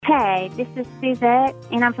Hey, this is Suzette,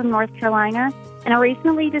 and I'm from North Carolina, and I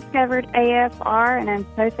recently discovered AFR, and I'm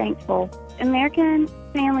so thankful. American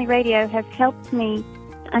Family Radio has helped me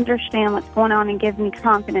to understand what's going on and gives me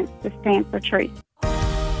confidence to stand for truth.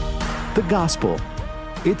 The Gospel.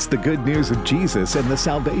 It's the good news of Jesus and the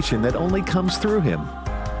salvation that only comes through him.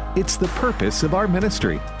 It's the purpose of our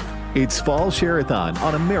ministry. It's Fall Share-a-thon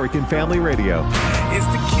on American Family Radio. It's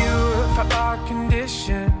the cure for our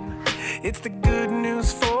condition. It's the good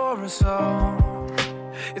news for us all.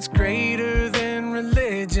 It's greater than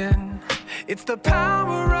religion. It's the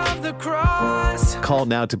power of the cross. Call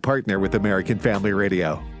now to partner with American Family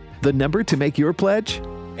Radio. The number to make your pledge?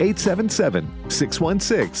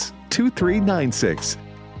 877-616-2396.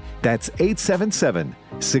 That's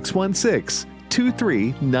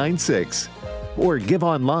 877-616-2396. Or give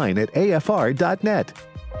online at afr.net.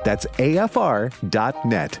 That's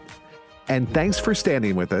afr.net. And thanks for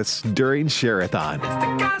standing with us during Share-a-thon. It's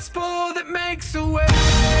the gospel that makes a way. It's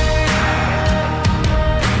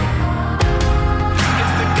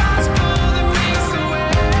the gospel that makes a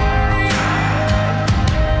way.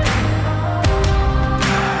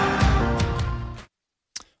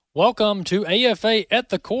 Welcome to AFA at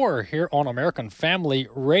the Core here on American Family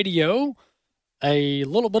Radio. A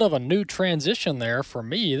little bit of a new transition there for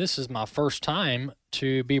me. This is my first time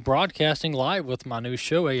to be broadcasting live with my new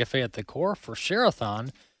show, AFA at the Core, for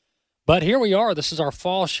Share-a-thon. But here we are. This is our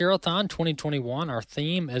Fall Share-a-thon 2021. Our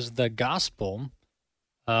theme is the Gospel,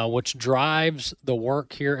 which drives the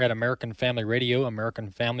work here at American Family Radio, American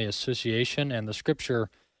Family Association, and the scripture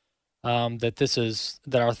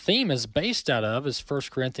that our theme is based out of is 1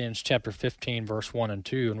 Corinthians chapter 15, verse 1 and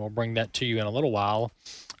 2, and we'll bring that to you in a little while.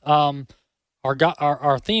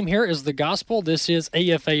 Our theme here is the gospel. This is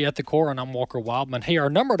AFA at the Core, and I'm Walker Wildman. Hey, our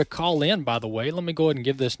number to call in, by the way, let me go ahead and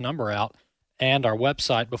give this number out and our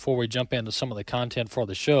website before we jump into some of the content for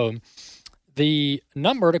the show. The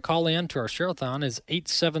number to call in to our Share-a-thon is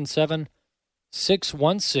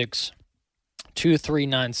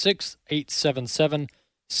 877-616-2396,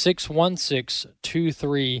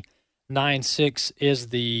 877-616-2396 is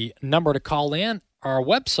the number to call in. Our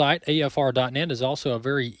website, afr.net, is also a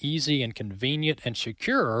very easy and convenient and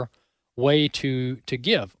secure way to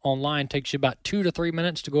give. Online takes you about 2 to 3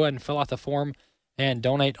 minutes to go ahead and fill out the form and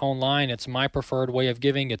donate online. It's my preferred way of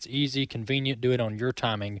giving. It's easy, convenient, do it on your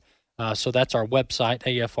timing. So that's our website,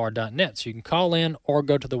 afr.net. So you can call in or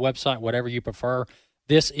go to the website, whatever you prefer.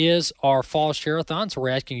 This is our Fall Share-a-thon, so we're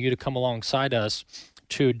asking you to come alongside us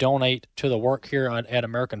to donate to the work here at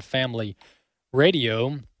American Family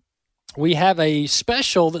Radio. We have a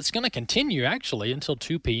special that's going to continue, actually, until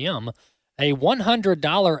 2 p.m., a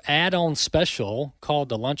 $100 add-on special called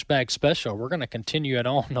the Lunch Bag Special. We're going to continue it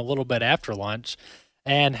on a little bit after lunch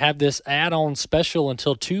and have this add-on special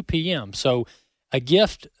until 2 p.m. So a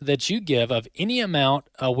gift that you give of any amount,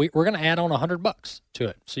 we're going to add on $100 to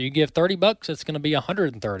it. So you give $30, it's going to be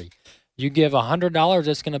 $130. You give $100,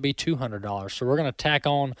 it's going to be $200. So we're going to tack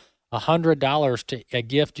on $100 to a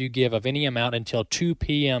gift you give of any amount until 2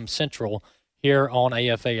 p.m. Central here on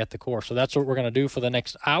AFA at the Core. So that's what we're going to do for the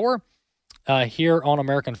next hour here on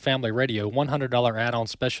American Family Radio, $100 add-on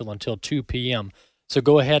special until 2 p.m. So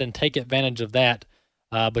go ahead and take advantage of that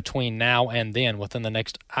between now and then within the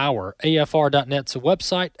next hour. AFR.net's a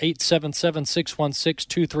website.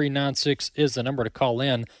 877-616-2396 is the number to call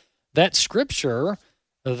in. That scripture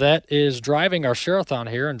that is driving our Share-a-thon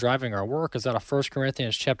here and driving our work is out of 1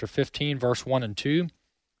 Corinthians chapter 15, verse 1 and 2.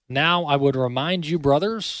 Now I would remind you,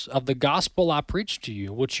 brothers, of the gospel I preached to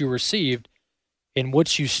you, which you received, in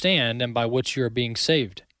which you stand, and by which you are being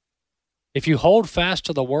saved. If you hold fast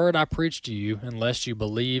to the word I preached to you, unless you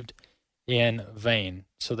believed in vain.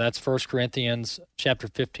 So that's 1 Corinthians chapter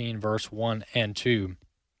 15, verse 1 and 2.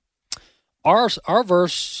 Our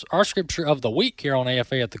scripture of the week here on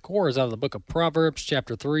AFA at the Core is out of the book of Proverbs,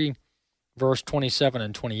 chapter 3, verse 27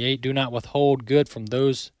 and 28. Do not withhold good from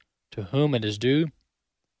those to whom it is due.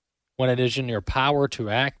 When it is in your power to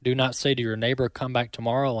act, do not say to your neighbor, come back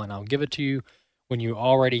tomorrow and I'll give it to you, when you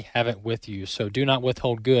already have it with you. So do not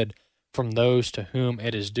withhold good from those to whom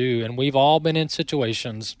it is due. And we've all been in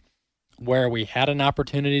situations where we had an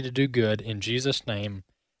opportunity to do good in Jesus' name,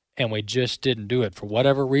 and we just didn't do it. For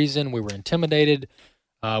whatever reason, we were intimidated,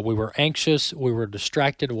 we were anxious, we were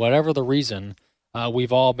distracted, whatever the reason,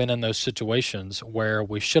 we've all been in those situations where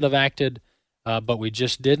we should have acted, but we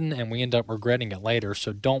just didn't, and we end up regretting it later.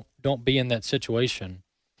 So don't be in that situation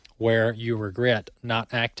where you regret not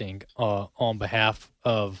acting on behalf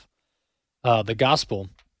of the gospel.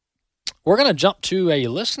 We're going to jump to a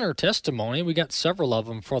listener testimony. We got several of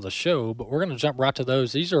them for the show, but we're going to jump right to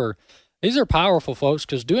those. These are powerful, folks,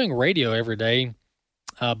 because doing radio every day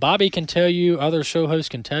Bobby can tell you, other show hosts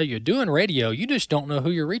can tell you, doing radio, you just don't know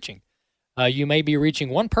who you're reaching. You may be reaching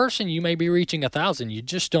one person, you may be reaching 1,000. You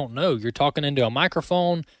just don't know. You're talking into a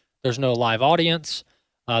microphone. There's no live audience.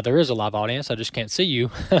 There is a live audience. I just can't see you.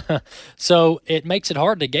 So it makes it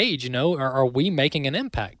hard to gauge, are we making an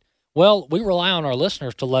impact? Well, we rely on our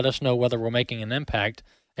listeners to let us know whether we're making an impact.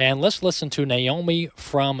 And let's listen to Naomi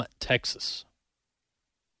from Texas.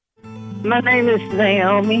 My name is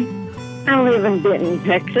Naomi. I live in Denton,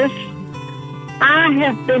 Texas. I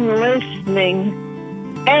have been listening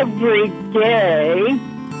every day.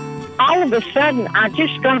 All of a sudden, I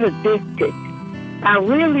just got addicted. I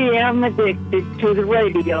really am addicted to the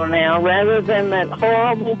radio now, rather than that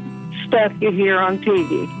horrible stuff you hear on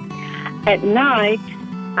TV. At night,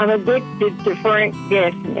 I'm addicted to Frank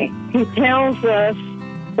Gaffney. He tells us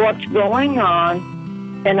what's going on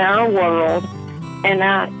in our world, and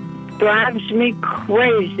it drives me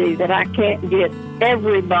crazy that I can't get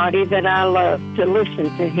everybody that I love to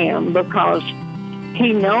listen to him, because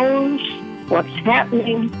he knows what's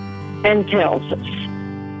happening and tells us.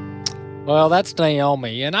 Well, that's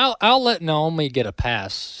Naomi, and I'll let Naomi get a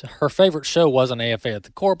pass. Her favorite show wasn't AFA at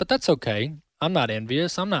the Core, but that's okay. I'm not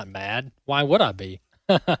envious. I'm not mad. Why would I be?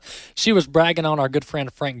 She was bragging on our good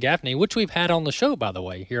friend Frank Gaffney, which we've had on the show, by the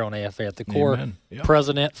way, here on AFA at the Core. Yep.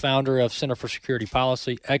 President, founder of Center for Security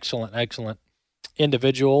Policy. Excellent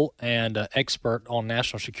individual and expert on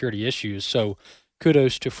national security issues. So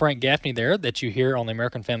kudos to Frank Gaffney there that you hear on the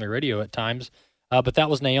American Family Radio at times. But that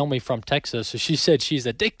was Naomi from Texas. So she said she's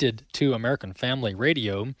addicted to American Family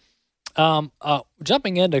Radio.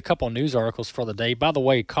 Jumping into a couple of news articles for the day. By the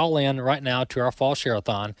way, call in right now to our Fall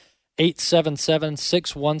Share-a-thon.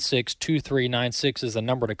 877-616-2396 is the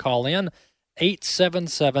number to call in.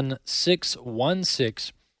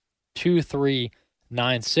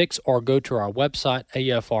 877-616-2396, or go to our website,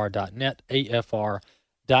 afr.net,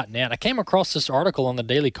 afr.net. I came across this article on the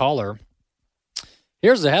Daily Caller.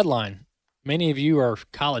 Here's the headline. Many of you are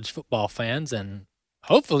college football fans, and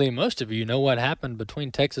hopefully most of you know what happened between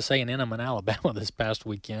Texas A&M and Alabama this past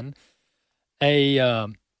weekend.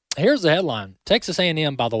 Here's the headline. Texas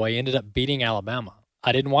A&M, by the way, ended up beating Alabama.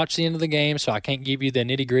 I didn't watch the end of the game, so I can't give you the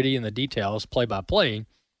nitty-gritty and the details play-by-play.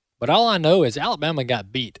 But all I know is Alabama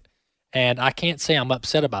got beat, and I can't say I'm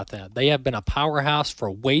upset about that. They have been a powerhouse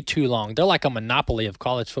for way too long. They're like a monopoly of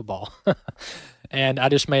college football. And I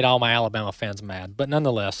just made all my Alabama fans mad. But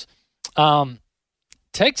nonetheless,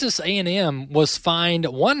 Texas A&M was fined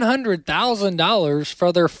 $100,000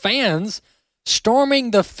 for their fans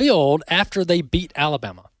storming the field after they beat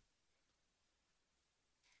Alabama.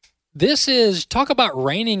 This is, talk about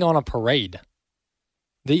raining on a parade.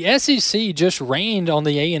 The SEC just rained on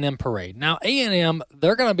the A&M parade. Now, A&M,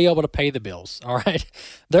 they're going to be able to pay the bills, all right?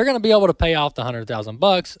 They're going to be able to pay off the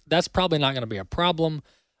 $100,000. That's probably not going to be a problem.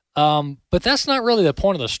 But that's not really the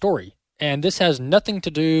point of the story. And this has nothing to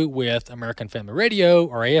do with American Family Radio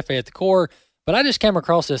or AFA at the Core, but I just came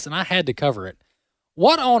across this and I had to cover it.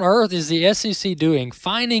 What on earth is the SEC doing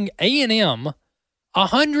fining A&M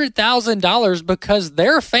 $100,000 because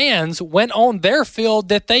their fans went on their field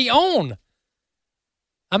that they own?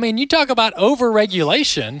 I mean, you talk about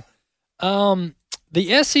overregulation.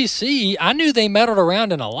 The SEC, I knew they meddled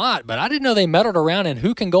around in a lot, but I didn't know they meddled around in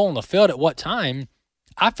who can go on the field at what time.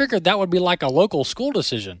 I figured that would be like a local school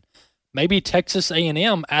decision. Maybe Texas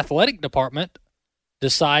A&M athletic department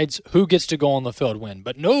decides who gets to go on the field when.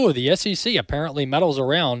 But no, the SEC apparently meddles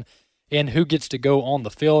around in who gets to go on the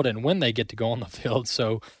field and when they get to go on the field.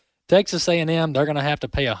 So Texas A&M, they're going to have to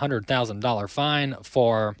pay a $100,000 fine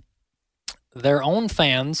for their own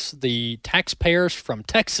fans. The taxpayers from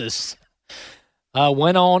Texas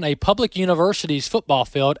went on a public university's football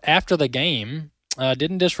field after the game,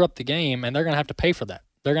 didn't disrupt the game, and they're going to have to pay for that.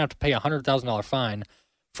 They're going to have to pay a $100,000 fine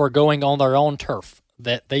for going on their own turf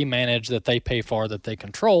that they manage, that they pay for, that they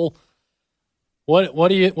control. What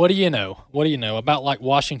do you know? What do you know about like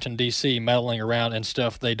Washington, D.C. meddling around and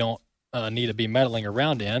stuff they don't need to be meddling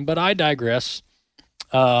around in? But I digress.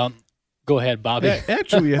 Go ahead, Bobby.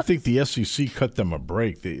 Actually, I think the SEC cut them a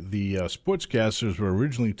break. The sportscasters were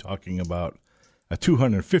originally talking about a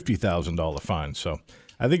 $250,000 fine. So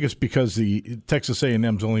I think it's because the Texas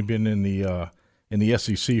A&M's only been in the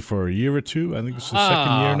SEC for a year or two. I think it's the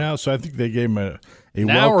second year now. So I think they gave them a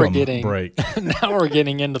welcome break. Now we're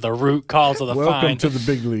getting into the root cause of the fine. Welcome to the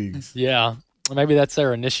big leagues. Yeah. Maybe that's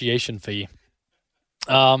their initiation fee.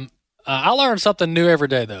 I learn something new every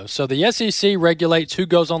day, though. So the SEC regulates who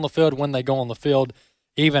goes on the field when they go on the field,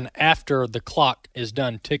 even after the clock is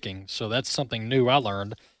done ticking. So that's something new I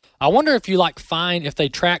learned. I wonder if you fine if they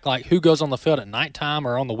track who goes on the field at nighttime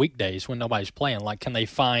or on the weekdays when nobody's playing. Can they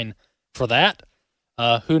fine for that?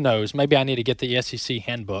 Who knows? Maybe I need to get the SEC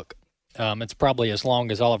handbook. It's probably as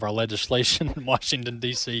long as all of our legislation in Washington,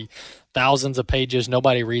 D.C., thousands of pages.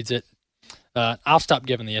 Nobody reads it. I'll stop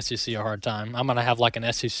giving the SEC a hard time. I'm going to have like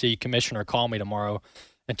an SEC commissioner call me tomorrow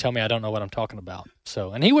and tell me I don't know what I'm talking about.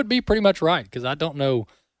 And he would be pretty much right, because I don't know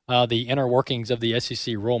the inner workings of the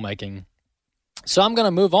SEC rulemaking. So I'm going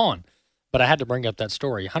to move on. But I had to bring up that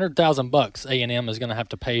story. $100,000 A&M is going to have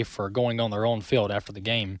to pay for going on their own field after the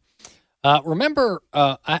game. Remember,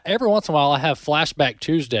 every once in a while I have Flashback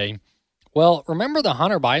Tuesday. Well, remember the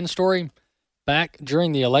Hunter Biden story back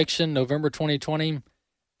during the election, November 2020?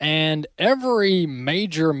 And every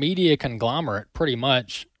major media conglomerate pretty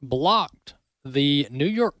much blocked the New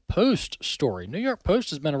York Post story. New York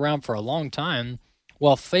Post has been around for a long time,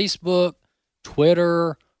 while Facebook,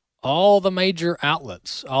 Twitter, all the major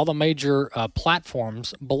outlets, all the major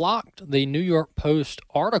platforms blocked the New York Post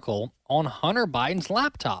article on Hunter Biden's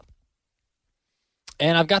laptop.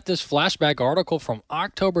 And I've got this flashback article from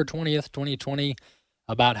October 20th, 2020,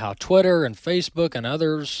 about how Twitter and Facebook and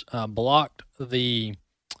others blocked the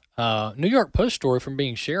New York Post story from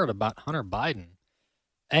being shared about Hunter Biden.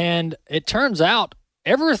 And it turns out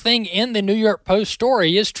everything in the New York Post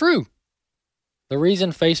story is true. The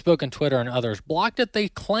reason Facebook and Twitter and others blocked it, they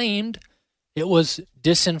claimed it was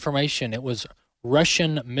disinformation. It was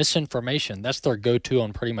Russian misinformation. That's their go-to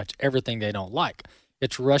on pretty much everything they don't like.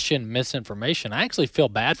 It's Russian misinformation. I actually feel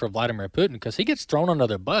bad for Vladimir Putin because he gets thrown under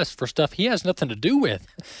the bus for stuff he has nothing to do with.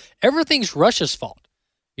 Everything's Russia's fault.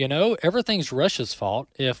 You know, everything's Russia's fault.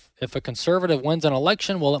 If a conservative wins an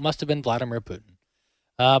election, well, it must have been Vladimir Putin.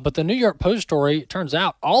 But the New York Post story, it turns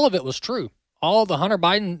out all of it was true. All the Hunter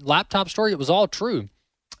Biden laptop story, it was all true.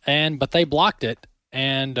 But they blocked it.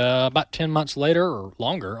 And about 10 months later or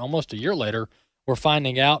longer, almost a year later, we're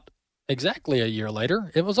finding out exactly a year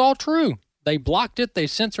later, it was all true. They blocked it, they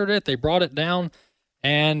censored it, they brought it down,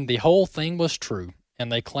 and the whole thing was true.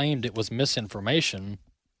 And they claimed it was misinformation.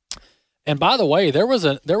 And by the way, there was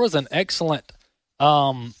an excellent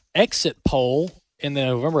exit poll in the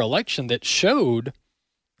November election that showed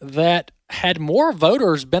that had more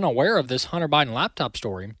voters been aware of this Hunter Biden laptop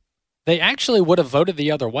story, they actually would have voted the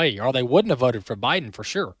other way, or they wouldn't have voted for Biden for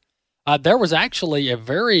sure. There was actually a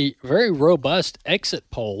very, very robust exit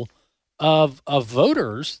poll of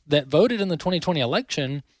voters that voted in the 2020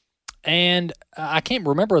 election, and I can't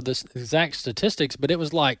remember the exact statistics, but it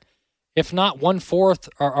was like, if not 1/4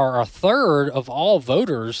 or a third of all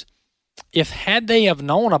voters, had they have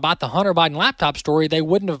known about the Hunter Biden laptop story, they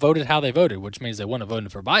wouldn't have voted how they voted, which means they wouldn't have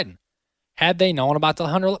voted for Biden, had they known about the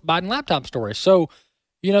Hunter Biden laptop story. So,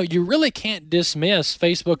 you know, you really can't dismiss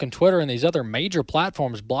Facebook and Twitter and these other major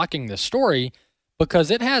platforms blocking this story,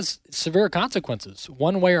 because it has severe consequences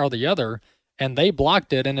one way or the other, and they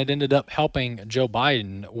blocked it, and it ended up helping Joe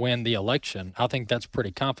Biden win the election. I think that's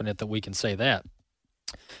pretty confident that we can say that.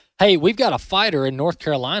 Hey, we've got a fighter in North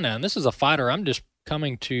Carolina, and this is a fighter I'm just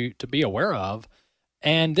coming to be aware of,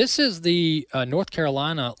 and this is the North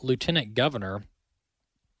Carolina Lieutenant Governor.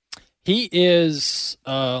 He is,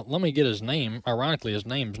 let me get his name. Ironically, his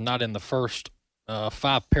name's not in the first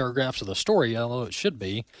 5 paragraphs of the story, although it should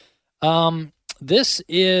be. This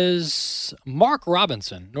is Mark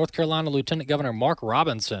Robinson, North Carolina Lieutenant Governor Mark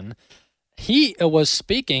Robinson. He was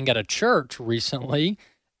speaking at a church recently,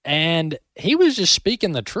 and he was just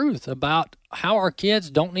speaking the truth about how our kids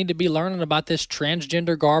don't need to be learning about this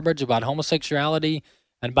transgender garbage, about homosexuality,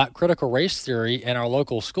 and about critical race theory in our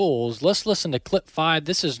local schools. Let's listen to clip 5.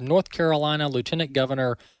 This is North Carolina Lieutenant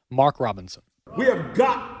Governor Mark Robinson. We have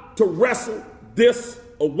got to wrestle this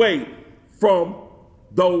away from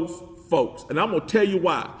those folks. And I'm going to tell you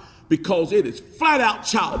why. Because it is flat out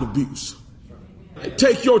child abuse.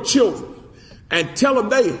 Take your children and tell them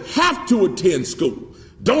they have to attend school.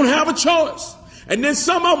 Don't have a choice. And then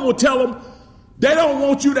some of them will tell them they don't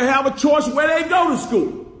want you to have a choice where they go to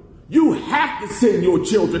school. You have to send your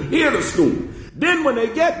children here to school. Then when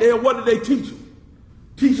they get there, what do they teach them?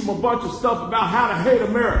 Teach them a bunch of stuff about how to hate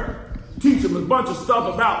America. Teach them a bunch of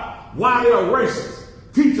stuff about why they're racist.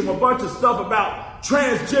 Teach them a bunch of stuff about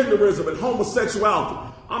transgenderism and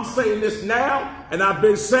homosexuality. I'm saying this now, and I've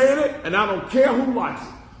been saying it, and I don't care who likes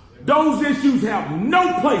it. Those issues have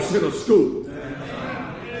no place in a school.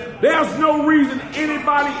 There's no reason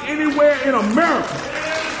anybody anywhere in America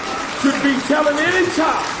should be telling any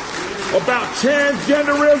child about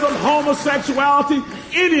transgenderism, homosexuality,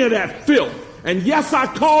 any of that filth. And yes, I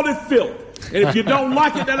called it filth. And if you don't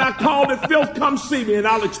like it that I called it filth, come see me and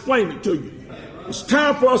I'll explain it to you. It's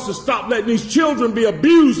time for us to stop letting these children be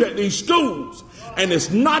abused at these schools. And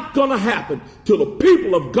it's not going to happen till the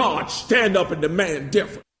people of God stand up and demand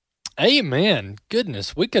different. Amen.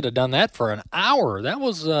 Goodness, we could have done that for an hour. That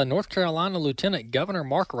was North Carolina Lieutenant Governor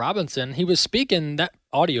Mark Robinson. He was speaking, that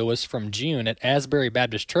audio was from June at Asbury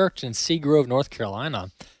Baptist Church in Seagrove, North Carolina,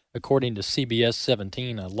 according to CBS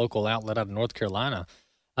 17, a local outlet out of North Carolina.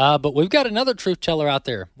 But we've got another truth teller out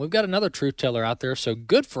there. So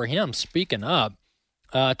good for him speaking up,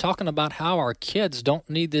 talking about how our kids don't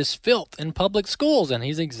need this filth in public schools, and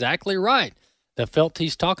he's exactly right. The filth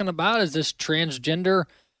he's talking about is this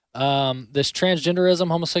transgenderism,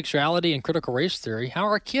 homosexuality, and critical race theory. How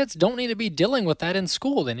our kids don't need to be dealing with that in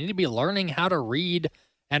school. They need to be learning how to read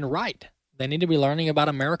and write. They need to be learning about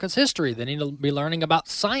America's history. They need to be learning about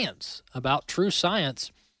science, about true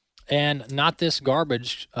science, and not this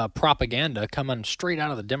garbage propaganda coming straight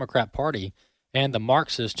out of the Democrat Party and the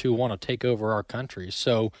Marxists who want to take over our country.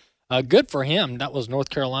 So good for him. That was North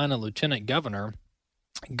Carolina Lieutenant Governor.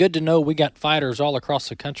 Good to know we got fighters all across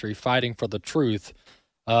the country fighting for the truth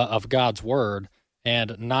of God's word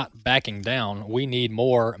and not backing down. We need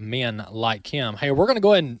more men like him. Hey, we're going to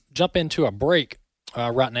go ahead and jump into a break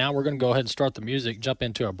right now. We're going to go ahead and start the music, jump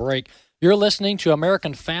into a break. You're listening to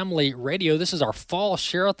American Family Radio. This is our fall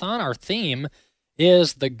share-a-thon. Our theme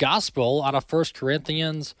is the gospel out of 1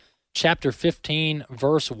 Corinthians chapter 15,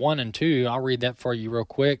 verse 1 and 2. I'll read that for you real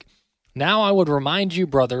quick. Now I would remind you,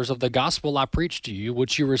 brothers, of the gospel I preached to you,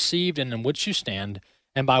 which you received and in which you stand,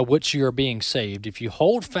 and by which you are being saved, if you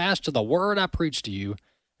hold fast to the word I preached to you,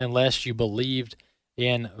 unless you believed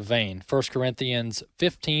in vain. 1 Corinthians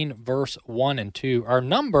 15, verse 1 and 2. Our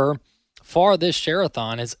number for this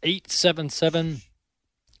share-a-thon is 877-616-2396,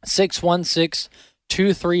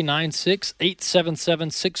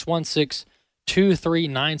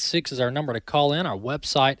 877-616-2396 is our number to call in. Our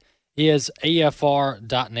website is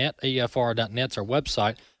afr.net. afr.net's our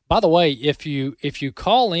website. By the way, if you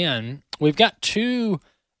call in, we've got two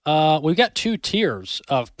tiers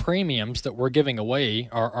of premiums that we're giving away,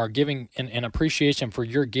 are giving in appreciation for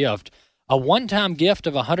your gift. A one-time gift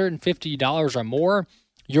of $150 or more,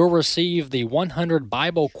 you'll receive the 100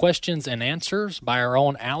 Bible questions and answers by our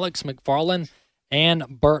own Alex McFarland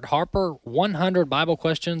and Bert Harper. 100 Bible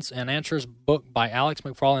questions and answers book by Alex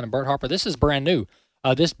McFarland and Bert Harper. This is brand new.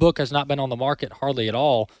 This book has not been on the market hardly at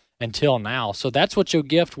all until now. So that's what you'll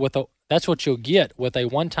get with a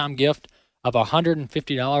one-time gift of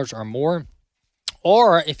 $150 or more.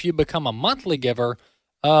 Or if you become a monthly giver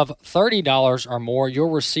of $30 or more,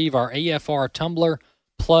 you'll receive our AFR tumbler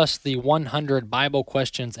plus the 100 Bible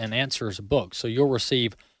questions and answers book. So you'll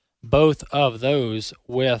receive both of those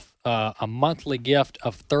with a monthly gift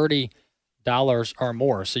of $30 or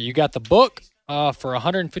more. So you got the book for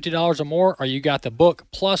 $150 or more, or you got the book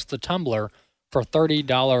plus the tumbler for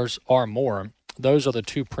 $30 or more. Those are the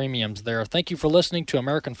two premiums there. Thank you for listening to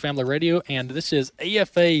American Family Radio, and this is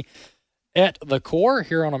AFA at the Core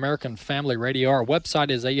here on American Family Radio. Our website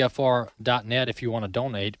is afr.net if you want to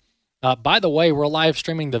donate. By the way, we're live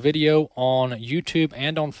streaming the video on YouTube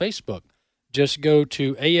and on Facebook. Just go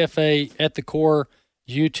to AFA at the Core,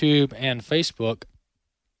 YouTube, and Facebook,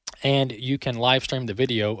 and you can live stream the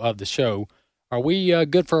video of the show. Are we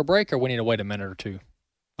good for a break, or we need to wait a minute or two?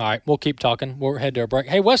 All right, we'll keep talking. We'll head to a break.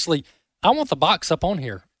 Hey, Wesley, I want the box up on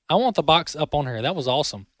here. That was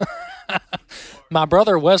awesome. My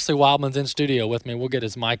brother Wesley Wildman's in studio with me. We'll get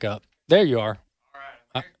his mic up. There you are.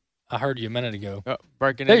 I heard you a minute ago.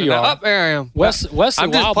 Breaking there in. You are. Up there I am. Wesley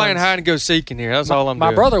I'm just Wildman's playing hide and go seek in here. That's all I'm doing.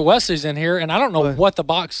 My brother Wesley's in here, and I don't know what the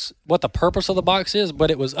purpose of the box is, but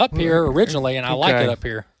it was up here originally, and I like it up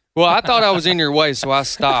here. Well, I thought I was in your way, so I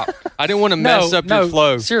stopped. I didn't want to mess up your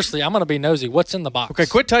flow. Seriously, I'm going to be nosy. What's in the box? Okay,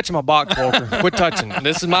 quit touching my box, Walker. Quit touching.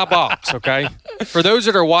 This is my box, okay? For those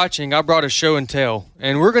that are watching, I brought a show and tell,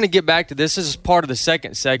 and we're going to get back to this. This is part of the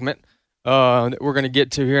second segment that we're going to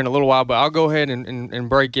get to here in a little while, but I'll go ahead and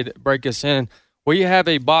break us in. We have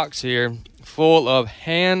a box here full of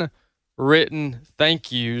handwritten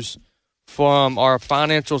thank yous from our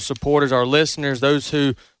financial supporters, our listeners, those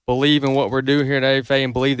who believe in what we're doing here at AFA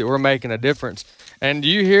and believe that we're making a difference. And do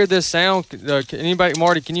you hear this sound? Anybody,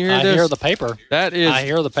 Marty, can you hear this? I hear the paper. I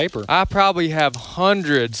hear the paper. I probably have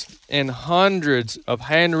hundreds and hundreds of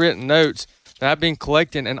handwritten notes that I've been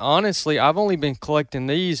collecting. And honestly, I've only been collecting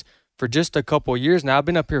these for just a couple of years now. I've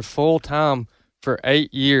been up here full time for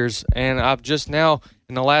 8 years. And I've just now,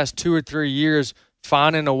 in the last 2 or 3 years,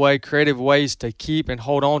 finding creative ways to keep and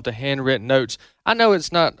hold on to handwritten notes. I know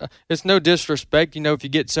it's no disrespect, if you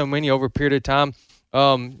get so many over a period of time,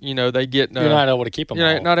 they get... You're not able to keep them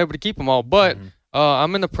all. You're not able to keep them all. But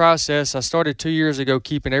I'm in the process. I started 2 years ago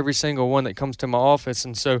keeping every single one that comes to my office.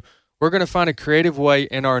 And so we're going to find a creative way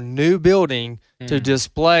in our new building to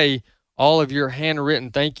display all of your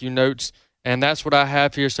handwritten thank you notes. And that's what I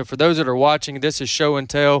have here. So for those that are watching, this is show and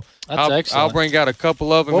tell. That's excellent. I'll bring out a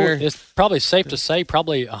couple of them here. It's probably safe to say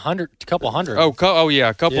probably a couple hundred. Oh yeah,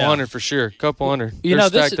 a couple hundred for sure. A couple hundred. You know,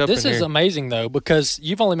 this is here. amazing, though, because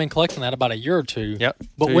you've only been collecting that about a year or two. Yep.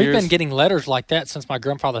 But 2 we've years. been getting letters like that since my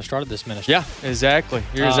grandfather started this ministry. Yeah, exactly.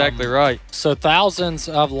 You're exactly right. So thousands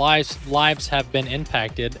of lives have been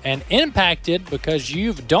impacted because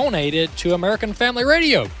you've donated to American Family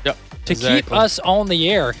Radio. Yep. To keep us on the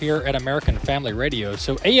air here at American Family Radio.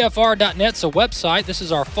 So AFR.net's a website. This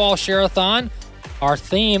is our fall share-a-thon. Our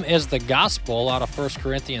theme is the gospel out of 1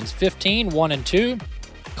 Corinthians 15, 1 and 2.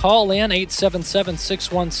 Call in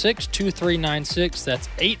 877-616-2396. That's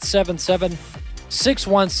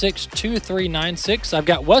 877-616-2396. I've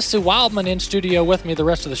got Wesley Wildman in studio with me the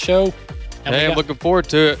rest of the show. Hey, I'm looking forward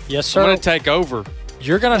to it. Yes, sir. I'm going to take over.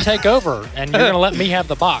 You're going to take over, and you're going to let me have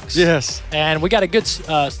the box. Yes. And we got a good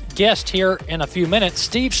guest here in a few minutes.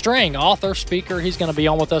 Steve Strang, author, speaker. He's going to be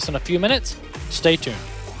on with us in a few minutes. Stay tuned.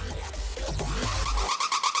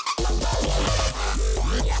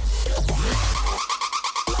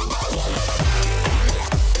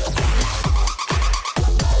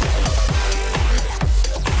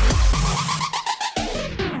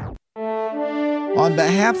 On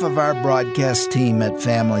behalf of our broadcast team at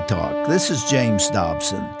Family Talk, this is James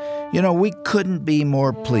Dobson. You know, we couldn't be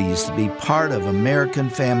more pleased to be part of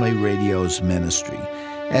American Family Radio's ministry.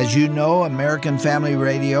 As you know, American Family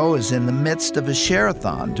Radio is in the midst of a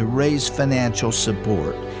share-a-thon to raise financial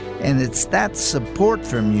support. And it's that support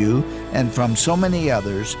from you and from so many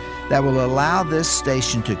others that will allow this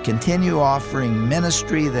station to continue offering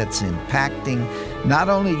ministry that's impacting not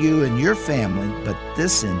only you and your family, but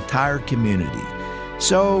this entire community.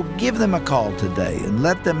 So give them a call today and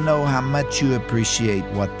let them know how much you appreciate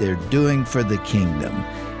what they're doing for the kingdom,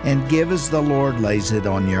 and give as the Lord lays it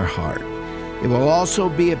on your heart. It will also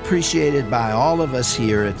be appreciated by all of us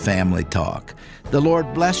here at Family Talk. The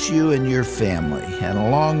Lord bless you and your family, and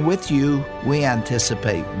along with you, we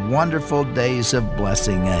anticipate wonderful days of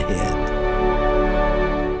blessing ahead.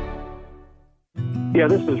 Yeah,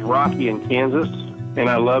 this is Rocky in Kansas, and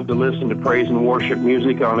I love to listen to praise and worship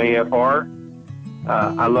music on AFR.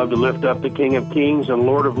 I love to lift up the King of Kings and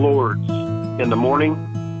Lord of Lords in the morning.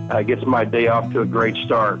 Gets my day off to a great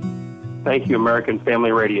start. Thank you, American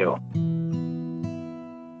Family Radio.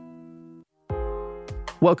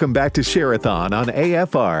 Welcome back to Share-a-thon on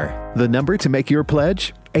AFR. The number to make your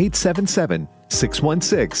pledge,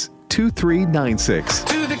 877-616-2396.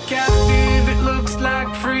 To the captive, it looks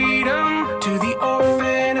like freedom. To the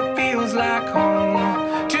orphan, it feels like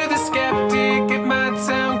home. To the skeptic, it might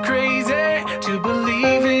sound crazy to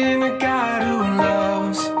believe in a God who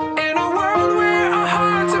loves. In a world where our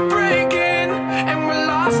hearts are breaking and we're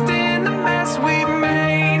lost in the mess we've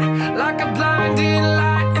made, like a blinding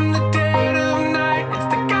light in the dead of night, it's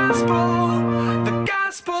the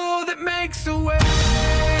gospel that makes a way.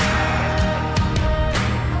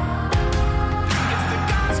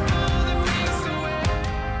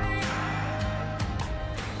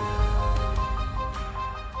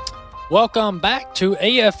 Welcome back to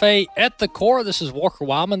AFA at the Core. This is Walker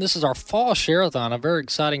Wildman. This is our fall share-a-thon, a very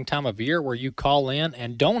exciting time of year where you call in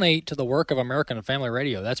and donate to the work of American Family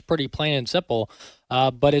Radio. That's pretty plain and simple,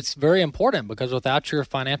 but it's very important because without your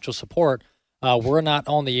financial support, we're not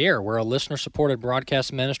on the air. We're a listener-supported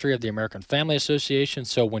broadcast ministry of the American Family Association.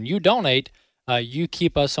 So when you donate, you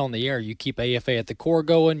keep us on the air. You keep AFA at the Core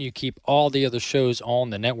going. You keep all the other shows on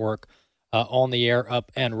the network on the air, up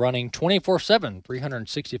and running 24/7,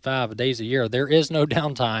 365 days a year. There is no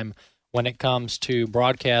downtime when it comes to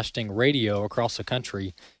broadcasting radio across the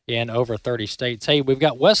country in over 30 states. Hey, we've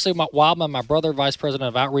got Wesley Wildman, my brother, Vice President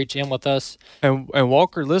of Outreach, in with us. And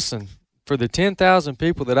Walker, listen, for the 10,000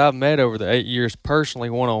 people that I've met over the 8 years personally,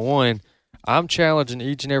 one-on-one, I'm challenging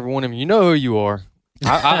each and every one of them. You know who you are.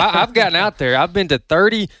 I've gotten out there. I've been to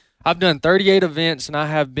 30. I've done 38 events, and I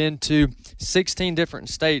have been to 16 different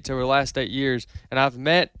states over the last 8 years, and I've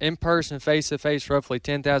met in person, face-to-face, roughly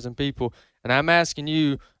 10,000 people. And I'm asking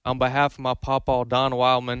you on behalf of my papa, Don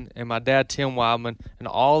Wildman, and my dad, Tim Wildman, and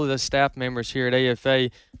all of the staff members here at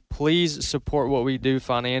AFA, please support what we do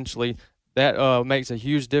financially. That makes a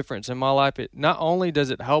huge difference in my life. It not only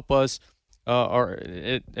does it help us or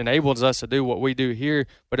it enables us to do what we do here,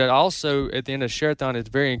 but it also, at the end of Share-a-thon, it's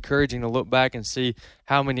very encouraging to look back and see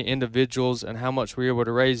how many individuals and how much we're able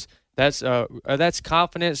to raise. That's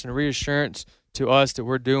confidence and reassurance to us that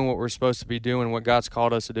we're doing what we're supposed to be doing, what God's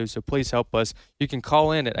called us to do. So please help us. You can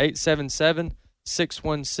call in at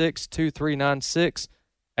 877-616-2396,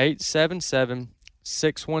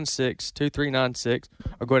 877-616-2396,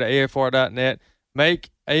 or go to AFR.net. Make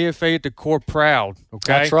AFA at the Core proud,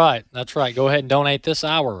 okay? That's right. That's right. Go ahead and donate this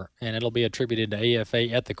hour, and it'll be attributed to AFA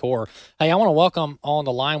at the Core. Hey, I want to welcome on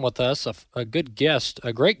the line with us a good guest,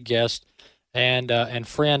 a great guest, and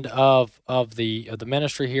friend of the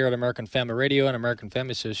ministry here at American Family Radio and American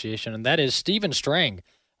Family Association, and that is Stephen Strang.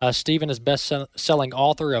 Stephen is best-selling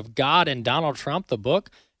author of God and Donald Trump, the book.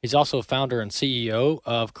 He's also founder and CEO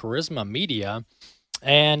of Charisma Media.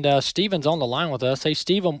 And Stephen's on the line with us. Hey,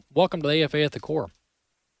 Stephen, welcome to the AFA at the Core.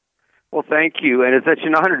 Well, thank you. And it's such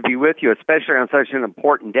an honor to be with you, especially on such an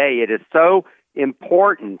important day. It is so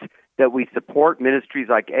important that we support ministries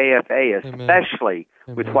like AFA, especially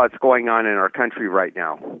with what's going on in our country right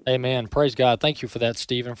now. Amen. Praise God. Thank you for that,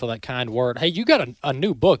 Stephen, for that kind word. Hey, you got a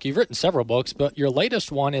new book. You've written several books, but your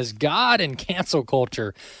latest one is God and Cancel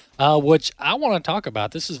Culture, which I want to talk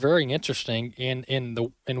about. This is very interesting in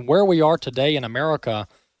where we are today in America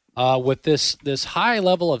with this high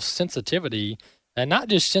level of sensitivity, and not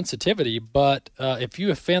just sensitivity, but if you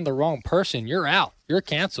offend the wrong person, you're out. You're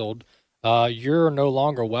canceled. You're no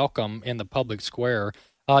longer welcome in the public square.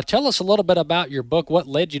 Tell us a little bit about your book. What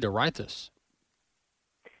led you to write this?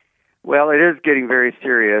 Well, it is getting very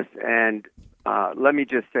serious, and let me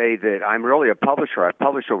just say that I'm really a publisher. I've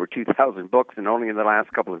published over 2,000 books, and only in the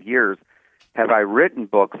last couple of years have I written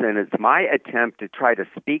books, and it's my attempt to try to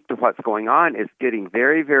speak to what's going on. It's getting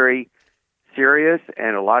very, very serious,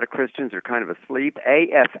 and a lot of Christians are kind of asleep.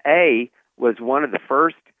 AFA was one of the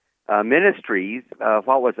first ministries,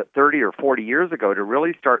 30 or 40 years ago, to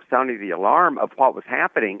really start sounding the alarm of what was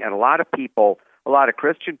happening. And a lot of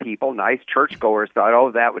Christian people, nice churchgoers, thought,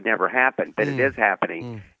 oh, that would never happen. But it is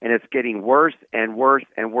happening. And it's getting worse and worse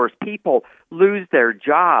and worse. People lose their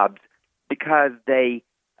jobs because they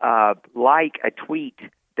like a tweet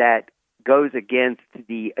that goes against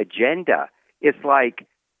the agenda. It's like,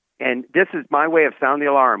 and this is my way of sounding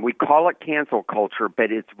the alarm. We call it cancel culture, but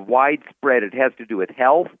it's widespread. It has to do with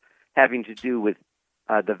health, having to do with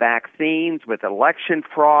the vaccines, with election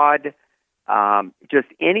fraud, just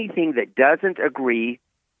anything that doesn't agree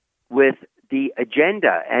with the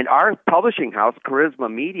agenda. And our publishing house, Charisma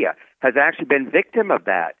Media, has actually been victim of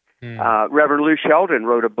that. Reverend Lou Sheldon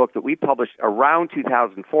wrote a book that we published around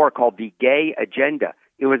 2004 called The Gay Agenda.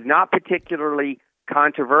 It was not particularly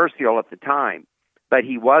controversial at the time, but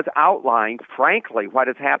he was outlining, frankly, what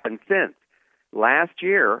has happened since. Last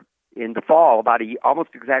year, in the fall,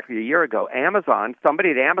 almost exactly a year ago,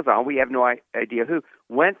 somebody at Amazon, we have no idea who,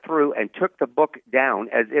 went through and took the book down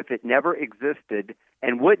as if it never existed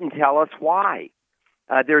and wouldn't tell us why.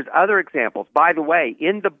 There's other examples. By the way,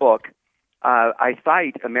 in the book, I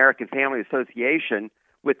cite American Family Association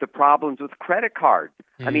with the problems with credit cards.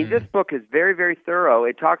 I mean, this book is very, very thorough.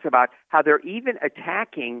 It talks about how they're even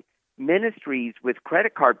attacking ministries with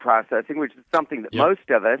credit card processing, which is something that most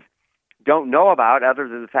of us don't know about, other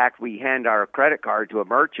than the fact we hand our credit card to a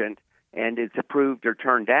merchant and it's approved or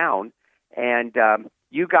turned down. And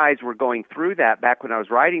you guys were going through that back when I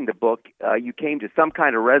was writing the book. You came to some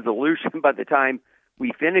kind of resolution by the time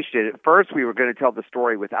we finished it. At first, we were going to tell the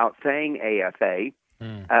story without saying AFA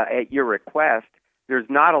at your request. There's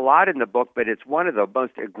not a lot in the book, but it's one of the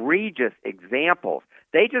most egregious examples.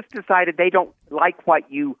 They just decided they don't like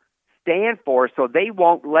what you stand for, so they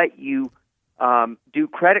won't let you do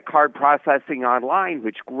credit card processing online,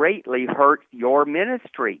 which greatly hurts your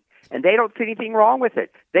ministry. And they don't see anything wrong with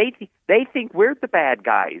it. They think we're the bad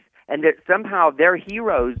guys, and that somehow they're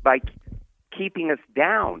heroes by keeping us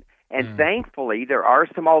down. And thankfully, there are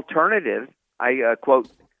some alternatives. I quote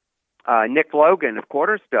Nick Logan of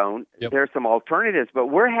Quarterstone. There are some alternatives, but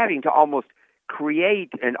we're having to almost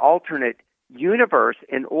create an alternate universe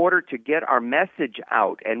in order to get our message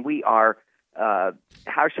out. And we are,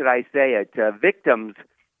 how should I say it, victims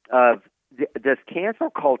of this cancel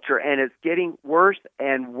culture, and it's getting worse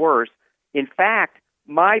and worse. In fact,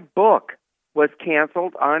 my book was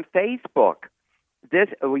canceled on Facebook.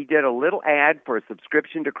 We did a little ad for a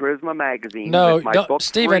subscription to Charisma Magazine. No, with my book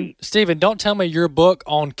Stephen, don't tell me your book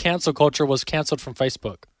on cancel culture was canceled from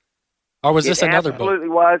Facebook. Or was this another book? It absolutely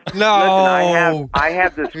was. No. Listen, I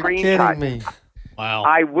have the screenshot. Me. Wow.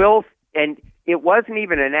 I will, and it wasn't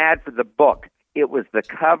even an ad for the book. It was the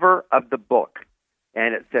cover of the book.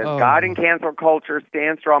 And it says, God and cancel culture,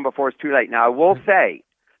 stand strong before it's too late. Now, I will say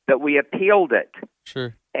that we appealed it.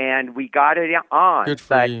 Sure. And we got it on. Good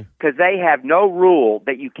for you. Because they have no rule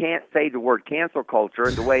that you can't say the word cancel culture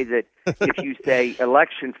in the way that if you say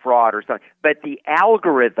election fraud or something. But the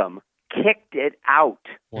algorithm kicked it out.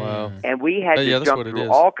 Wow. And we had to jump through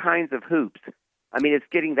all kinds of hoops I mean, it's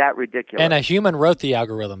getting that ridiculous. And a human wrote the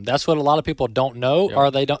algorithm. That's what a lot of people don't know,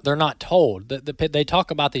 or they're not told. They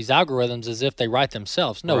talk about these algorithms as if they write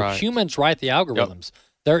themselves. No, humans write the algorithms.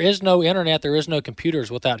 There is no internet, there is no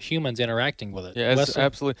computers without humans interacting with it. Yeah,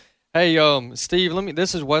 absolutely. Hey, Steve,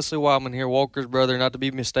 this is Wesley Wildman here, Walker's brother, not to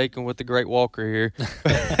be mistaken with the great Walker here.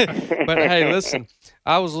 But hey, listen,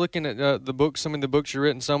 I was looking at the books, some of the books you've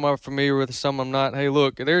written, some I'm familiar with, some I'm not. Hey,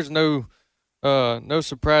 look, there's no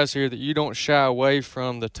surprise here that you don't shy away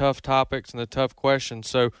from the tough topics and the tough questions.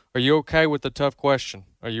 So are you okay with the tough question?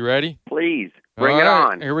 Are you ready? Please, bring it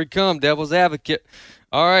on. Here we come, devil's advocate.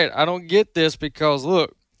 All right, I don't get this because,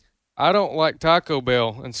 look, I don't like Taco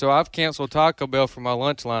Bell, and so I've canceled Taco Bell for my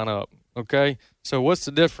lunch lineup, okay? So what's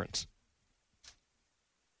the difference?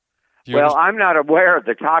 Well, I'm not aware of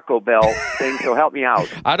the Taco Bell thing, so help me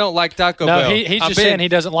out. I don't like Taco Bell. No, he's just saying he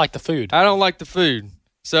doesn't like the food. I don't like the food.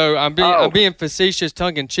 So I'm being facetious,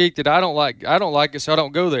 tongue-in-cheek, that I don't like it, so I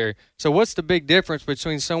don't go there. So what's the big difference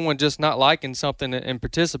between someone just not liking something and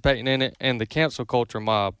participating in it and the cancel culture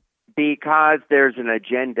mob? Because there's an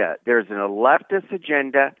agenda. There's a leftist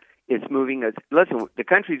agenda. It's moving us. Listen, the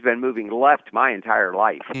country's been moving left my entire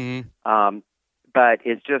life, but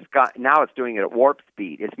it's just now it's doing it at warp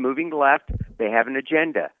speed. It's moving left. They have an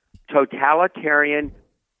agenda. Totalitarian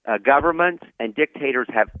governments and dictators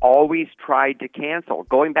have always tried to cancel.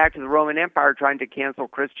 Going back to the Roman Empire, trying to cancel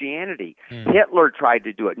Christianity. Hitler tried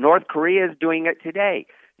to do it. North Korea is doing it today.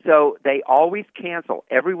 So they always cancel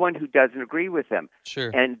everyone who doesn't agree with them. Sure.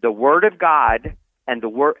 And the Word of God and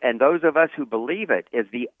those of us who believe it is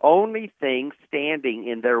the only thing standing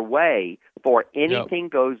in their way for anything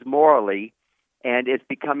goes morally, and it's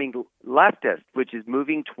becoming leftist, which is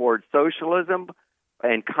moving towards socialism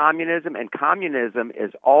and communism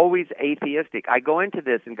is always atheistic. I go into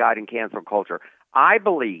this in God and Cancel Culture. I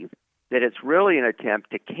believe that it's really an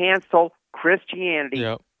attempt to cancel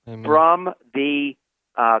Christianity from the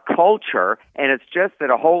culture, and it's just that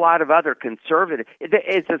a whole lot of other conservative,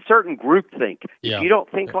 it's a certain groupthink. If you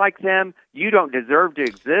don't think like them, you don't deserve to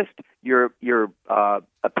exist. Your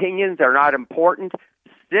opinions are not important.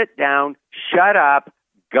 Sit down, shut up,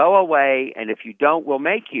 go away, and if you don't, we'll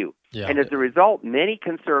make you. And as a result, many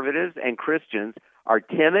conservatives and Christians are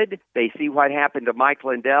timid. They see what happened to Mike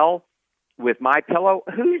Lindell with MyPillow.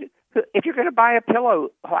 If you're going to buy a pillow,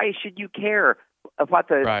 why should you care of what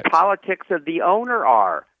the politics of the owner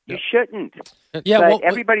are? You shouldn't. But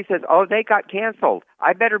everybody says, oh, they got canceled.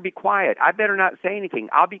 I better be quiet. I better not say anything.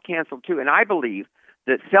 I'll be canceled too. And I believe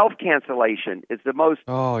that self-cancellation is the most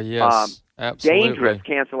dangerous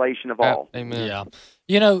cancellation of all. Amen. Yeah.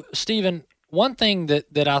 You know, Stephen, one thing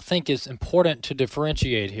that I think is important to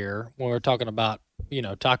differentiate here when we're talking about,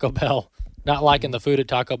 Taco Bell, not liking the food at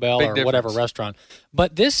Taco Bell whatever restaurant,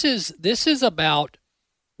 but this is about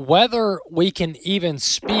whether we can even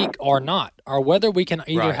speak or not, or whether we can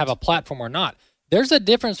either have a platform or not. There's a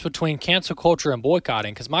difference between cancel culture and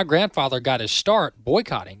boycotting, because my grandfather got his start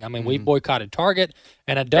boycotting. I mean, we boycotted Target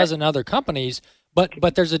and a dozen other companies,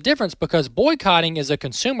 but there's a difference, because boycotting is a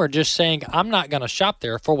consumer just saying, I'm not going to shop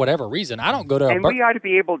there for whatever reason. I don't go to And we ought to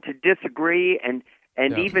be able to disagree and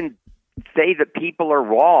even say that people are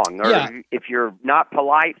wrong, or if you're not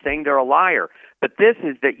polite, saying they're a liar. But this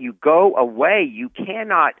is that you go away. You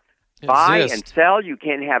cannot buy and sell. You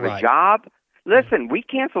can't have a job. Listen, we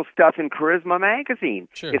cancel stuff in Charisma Magazine.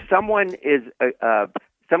 Sure. If someone is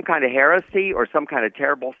some kind of heresy or some kind of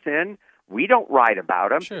terrible sin, we don't write about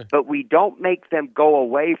them, but we don't make them go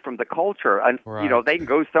away from the culture. And they can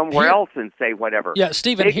go somewhere else and say whatever. Yeah,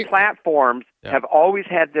 Stephen, big platforms have always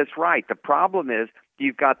had this right. The problem is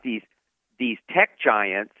you've got these tech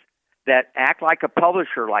giants that act like a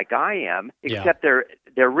publisher, like I am, except they're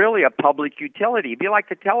really a public utility. It'd be like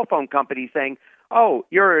the telephone company saying, "Oh,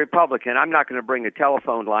 you're a Republican. I'm not going to bring a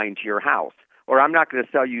telephone line to your house, or I'm not going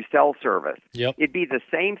to sell you cell service." It'd be the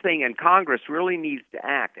same thing, and Congress really needs to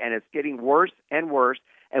act, and it's getting worse and worse,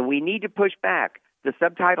 and we need to push back. The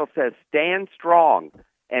subtitle says, "Stand strong,"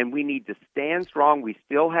 and we need to stand strong. We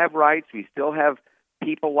still have rights. We still have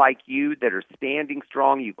people like you that are standing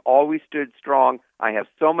strong. You've always stood strong. I have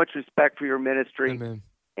so much respect for your ministry. Amen.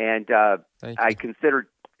 And I consider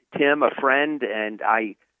Tim a friend, and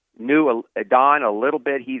I knew Don a little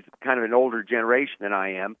bit. He's kind of an older generation than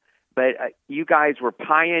I am. But you guys were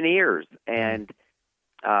pioneers, and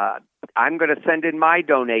I'm going to send in my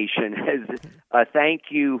donation as a thank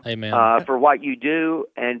you for what you do,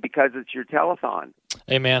 and because it's your telethon.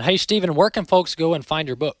 Amen. Hey, Stephen, where can folks go and find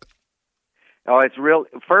your book? Oh, it's real.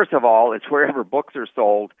 First of all, it's wherever books are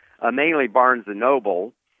sold, mainly Barnes &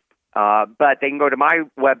 Noble. But they can go to my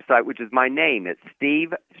website, which is my name. It's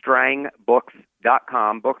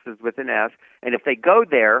stevestrangbooks.com. Books is with an S. And if they go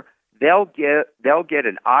there, they'll get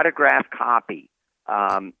an autographed copy.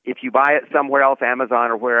 If you buy it somewhere else,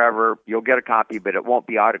 Amazon or wherever, you'll get a copy, but it won't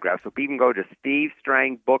be autographed. So people can go to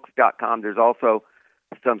stevestrangbooks.com. There's also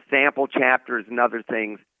some sample chapters and other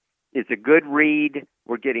things. It's a good read.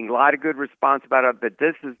 We're getting a lot of good response about it, but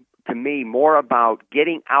this is, to me, more about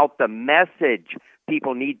getting out the message.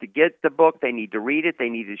 People need to get the book. They need to read it. They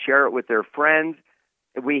need to share it with their friends.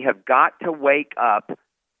 We have got to wake up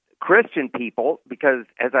Christian people because,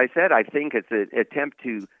 as I said, I think it's an attempt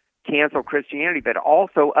to cancel Christianity, but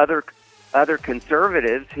also other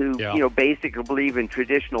conservatives who basically believe in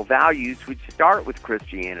traditional values, which start with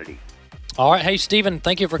Christianity. All right. Hey, Stephen,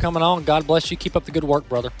 thank you for coming on. God bless you. Keep up the good work,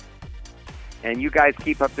 brother. And you guys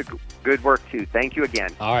keep up the good work, too. Thank you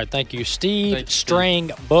again. All right. Thank you.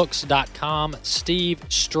 SteveStrangbooks.com. Steve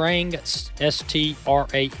Strang,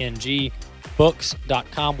 S-T-R-A-N-G,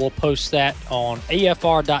 books.com. We'll post that on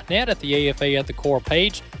AFR.net at the AFA at the Core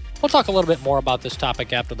page. We'll talk a little bit more about this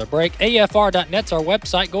topic after the break. AFR.net's our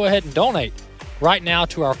website. Go ahead and donate right now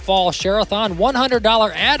to our Fall Share-a-thon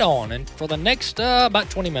 $100 add-on, and for the next about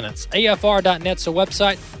 20 minutes. AFR.net's a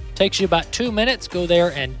website. Takes you about 2 minutes. Go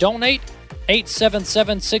there and donate.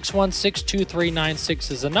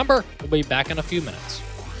 877-616-2396 is the number. We'll be back in a few minutes.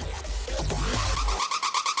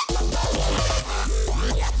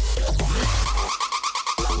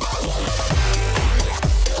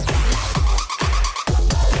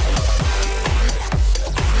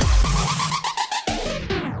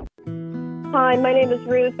 Hi, my name is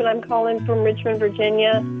Ruth, and I'm calling from Richmond,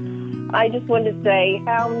 Virginia. I just wanted to say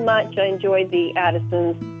how much I enjoyed the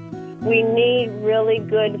Addisons. We need really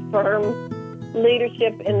good, firm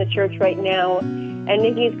leadership in the church right now. And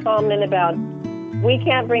Nikki's comment about we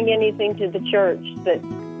can't bring anything to the church that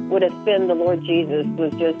would offend the Lord Jesus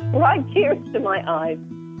was just brought tears to my eyes.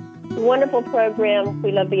 Wonderful program.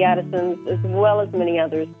 We love the Addisons as well as many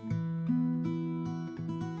others.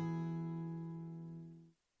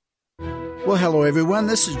 Well, hello, everyone.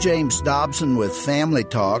 This is James Dobson with Family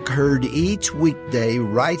Talk, heard each weekday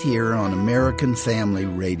right here on American Family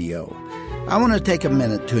Radio. I want to take a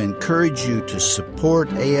minute to encourage you to support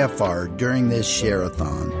AFR during this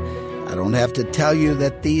share-a-thon. I don't have to tell you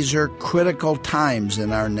that these are critical times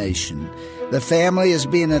in our nation. The family is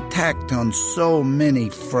being attacked on so many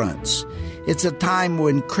fronts. It's a time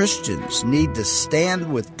when Christians need to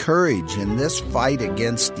stand with courage in this fight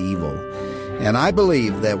against evil. And I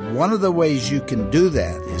believe that one of the ways you can do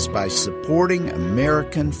that is by supporting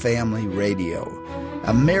American Family Radio.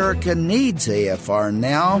 America needs AFR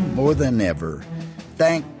now more than ever.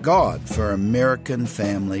 Thank God for American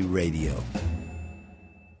Family Radio.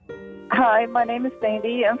 Hi, my name is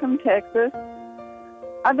Sandy. I'm from Texas.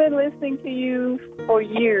 I've been listening to you for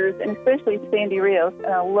years, and especially Sandy Rios,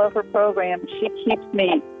 and I love her program. She keeps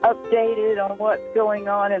me updated on what's going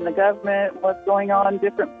on in the government, what's going on in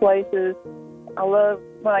different places. I love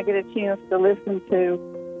when I get a chance to listen to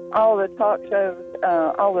all the talk shows,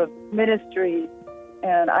 all the ministries,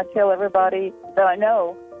 and I tell everybody that I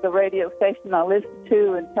know the radio station I listen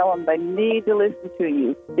to and tell them they need to listen to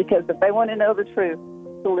you, because if they want to know the truth,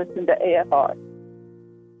 to listen to AFR.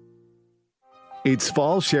 It's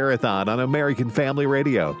Fall Share-a-thon on American Family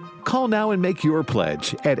Radio. Call now and make your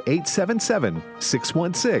pledge at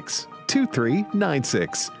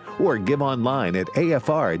 877-616-2396 or give online at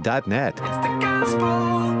afr.net. It's the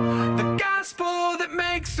gospel that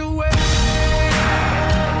makes a way. It's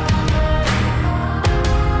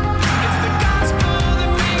the gospel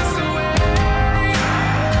that makes a way.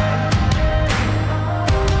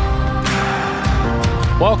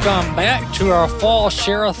 Welcome back to our Fall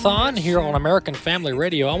Share-a-thon here on American Family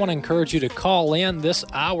Radio. I want to encourage you to call in this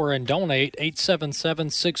hour and donate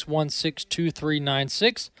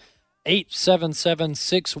 877-616-2396.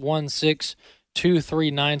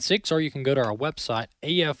 877-616-2396, or you can go to our website,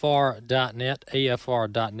 afr.net.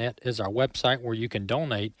 afr.net is our website where you can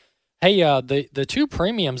donate. Hey, the two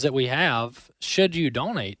premiums that we have, should you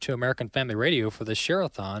donate to American Family Radio for the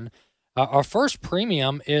Share-a-thon, our first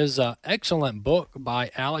premium is an excellent book by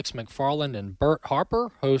Alex McFarland and Bert Harper,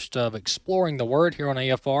 host of Exploring the Word here on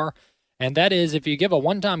AFR. And that is, if you give a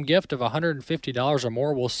one-time gift of $150 or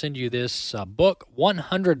more, we'll send you this book,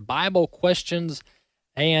 100 Bible Questions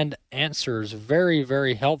and Answers. Very,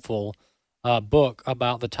 very helpful book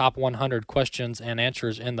about the top 100 questions and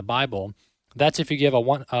answers in the Bible. That's if you give a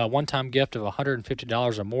one-time gift of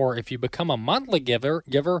 $150 or more. If you become a monthly giver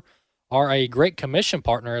or a Great Commission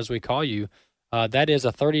partner, as we call you, that is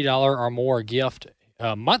a $30 or more gift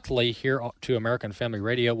monthly here to American Family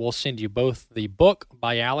Radio, we'll send you both the book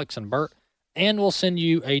by Alex and Bert, and we'll send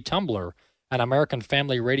you a tumbler, an American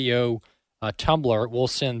Family Radio tumbler. We'll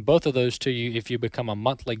send both of those to you if you become a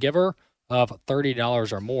monthly giver of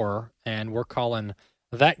 $30 or more, and we're calling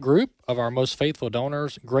that group of our most faithful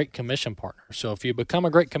donors Great Commission Partners. So if you become a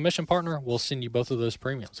Great Commission Partner, we'll send you both of those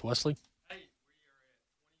premiums. Wesley?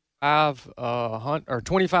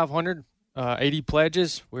 2,500, 80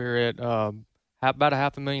 pledges. We're at about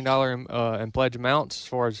 $500,000 in pledge amounts as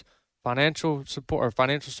far as financial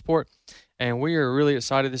support. And we are really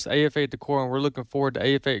excited. This is AFA at the Core, and we're looking forward to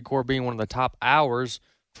AFA at the Core being one of the top hours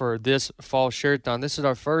for this fall share-a-thon. This is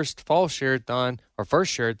our first fall share-a-thon, our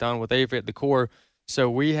first share-a-thon with AFA at the Core. So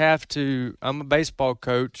we have to, I'm a baseball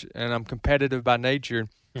coach, and I'm competitive by nature.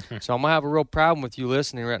 So I'm going to have a real problem with you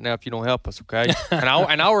listening right now if you don't help us, okay? and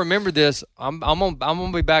I'll remember this. I'm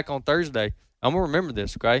gonna be back on Thursday. I'm going to remember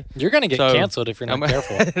this, okay? You're going to get canceled if you're not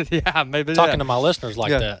careful. Yeah, maybe Talking to my listeners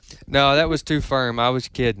like that. No, that was too firm. I was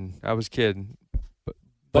kidding.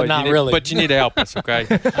 But not really. But you need to help us, okay?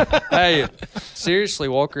 Hey, seriously,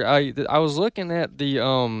 Walker, I was looking at the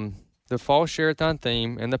fall share-a-thon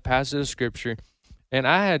theme and the passage of Scripture, and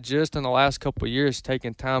I had just in the last couple of years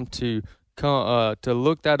taken time to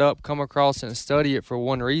look that up, come across and study it for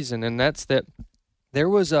one reason, and that's that there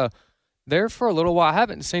for a little while, I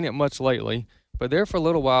haven't seen it much lately, but there for a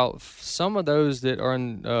little while, some of those that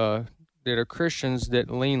are Christians that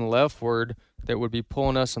lean leftward, that would be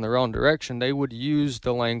pulling us in the wrong direction, they would use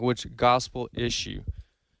the language gospel issue.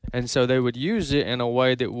 And so they would use it in a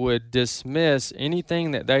way that would dismiss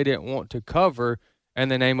anything that they didn't want to cover in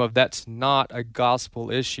the name of that's not a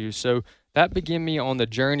gospel issue. So that began me on the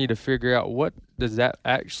journey to figure out what does that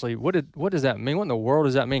actually, what does that mean? What in the world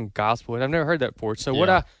does that mean, gospel? And I've never heard that before. So what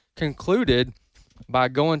I concluded by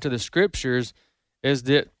going to the Scriptures is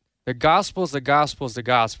that the gospel is the gospel is the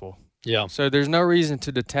gospel. Yeah. So there's no reason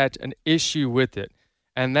to detach an issue with it.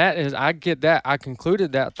 And that is, I get that. I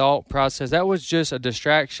concluded that thought process. That was just a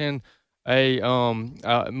distraction,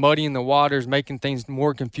 muddying the waters, making things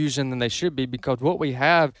more confusing than they should be, because what we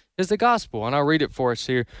have is the gospel. And I'll read it for us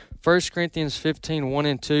here. 1 Corinthians 15, 1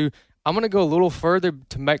 and 2. I'm going to go a little further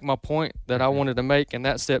to make my point that I wanted to make, and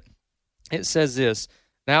that's that it says this,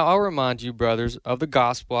 "Now I'll remind you, brothers, of the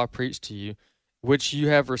gospel I preached to you, which you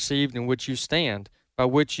have received, in which you stand, by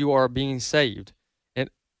which you are being saved. And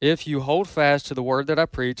if you hold fast to the word that I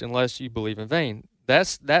preach, unless you believe in vain."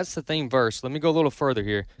 That's the theme verse. Let me go a little further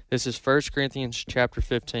here. This is 1 Corinthians chapter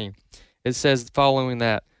 15. It says following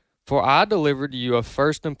that, "For I delivered to you of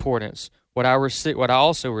first importance what I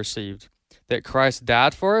also received, that Christ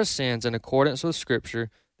died for our sins in accordance with Scripture,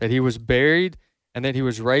 that he was buried, and that he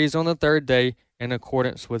was raised on the third day in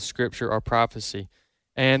accordance with Scripture or prophecy."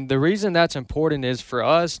 And the reason that's important is for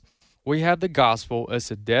us, we have the gospel. It's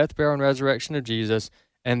the death, burial, and resurrection of Jesus,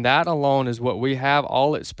 and that alone is what we have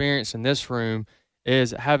all experienced in this room,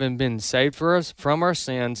 is having been saved for us from our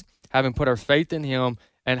sins, having put our faith in him,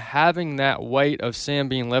 and having that weight of sin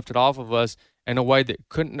being lifted off of us in a way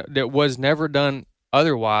that was never done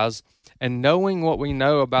otherwise. And knowing what we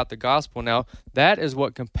know about the gospel now, that is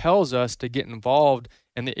what compels us to get involved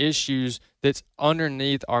in the issues that's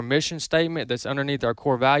underneath our mission statement, that's underneath our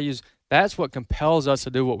core values. That's what compels us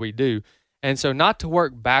to do what we do. And so not to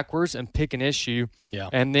work backwards and pick an issue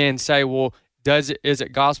and then say, well, is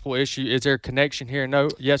it gospel issue? Is there a connection here? No,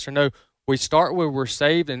 yes or no. We start where we're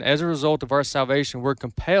saved, and as a result of our salvation, we're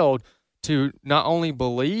compelled to not only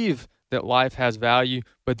believe that life has value,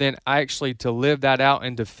 but then actually to live that out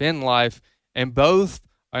and defend life, and both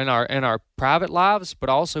in our private lives, but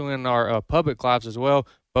also in our public lives as well,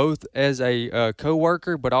 both as a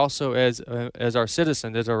co-worker, but also as our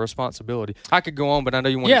citizen, as our responsibility. I could go on, but I know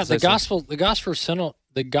you want to say something.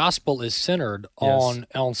 The gospel is centered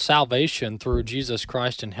on salvation through Jesus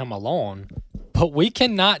Christ and him alone. But we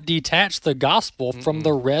cannot detach the gospel from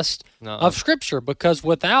the rest of Scripture, because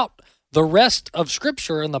without the rest of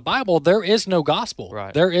Scripture in the Bible, there is no gospel.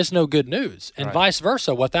 Right. There is no good news. And vice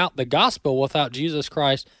versa. Without the gospel, without Jesus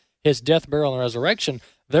Christ, his death, burial, and resurrection,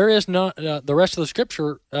 there is no the rest of the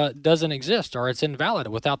Scripture doesn't exist, or it's invalid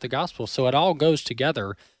without the gospel. So it all goes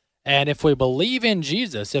together. And if we believe in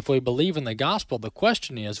Jesus, if we believe in the gospel, the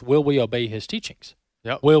question is, will we obey his teachings?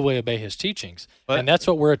 Yep. Will we obey his teachings? And that's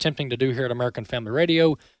what we're attempting to do here at American Family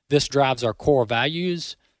Radio. This drives our core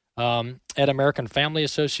values. At American Family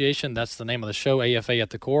Association, that's the name of the show, AFA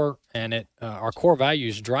at the Core, and our core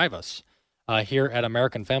values drive us here at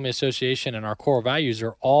American Family Association, and our core values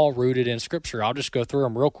are all rooted in Scripture. I'll just go through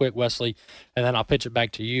them real quick, Wesley, and then I'll pitch it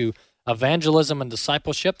back to you. Evangelism and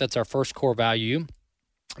discipleship, that's our first core value.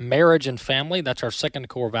 Marriage and family, that's our second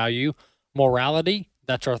core value. Morality,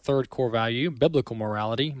 That's our third core value. Biblical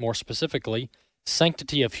morality, more specifically.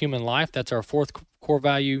 Sanctity of human life. That's our fourth core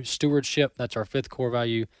value. Stewardship. That's our fifth core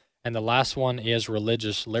value. And the last one is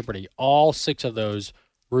religious liberty. All 6 of those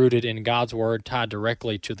rooted in God's word, tied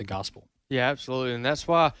directly to the gospel. Yeah, absolutely. And that's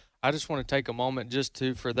why I just want to take a moment just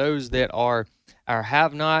to, for those that are or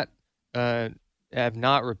have not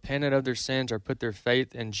repented of their sins or put their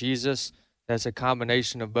faith in Jesus, that's a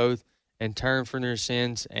combination of both, and turned from their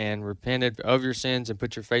sins and repented of your sins and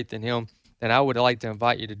put your faith in him, then I would like to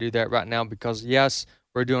invite you to do that right now, because yes,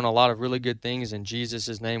 we're doing a lot of really good things in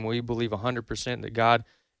Jesus' name. We believe 100% that God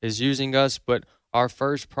is using us, but our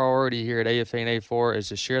first priority here at AFA and A4 is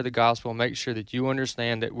to share the gospel, make sure that you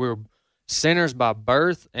understand that we're sinners by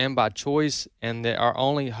birth and by choice, and that our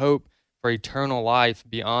only hope for eternal life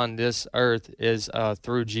beyond this earth is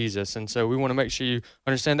through Jesus. And so we want to make sure you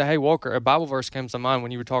understand that. Hey, Walker, a Bible verse comes to mind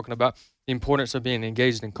when you were talking about the importance of being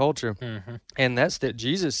engaged in culture, and that's that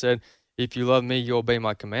Jesus said, if you love me, you obey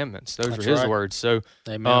my commandments. Those are his words. So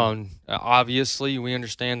obviously we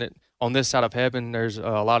understand that on this side of heaven, there's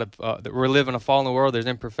a lot of we're living a fallen world. There's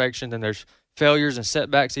imperfections and there's failures and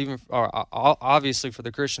setbacks, even obviously for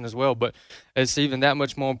the Christian as well. But it's even that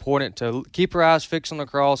much more important to keep our eyes fixed on the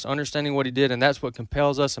cross, understanding what he did, and that's what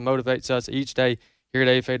compels us and motivates us each day here at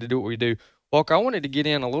AFA to do what we do. Walker, I wanted to get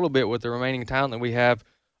in a little bit with the remaining time that we have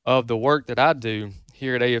of the work that I do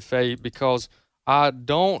here at AFA, because I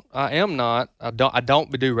don't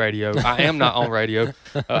do radio. I am not on radio.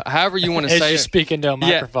 However you want to say it. As you speak into a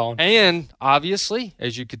microphone. Yeah. And obviously,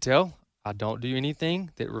 as you could tell, I don't do anything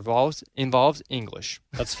that involves English.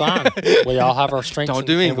 That's fine. We all have our strengths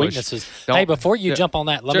and weaknesses. Hey, before you jump on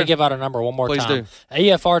that, let me give out a number one more Please time. Do.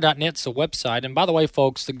 AFR.net's the website. And by the way,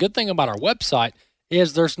 folks, the good thing about our website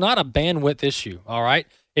is there's not a bandwidth issue, all right?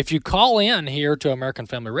 If you call in here to American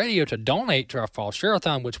Family Radio to donate to our Fall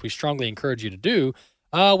Share-a-thon, which we strongly encourage you to do,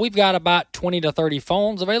 we've got about 20 to 30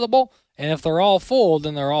 phones available. And if they're all full,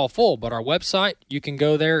 then they're all full. But our website, you can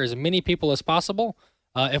go there as many people as possible.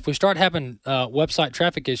 If we start having website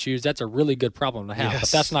traffic issues, that's a really good problem to have. Yes.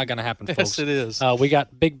 But that's not going to happen, folks. Yes, it is. We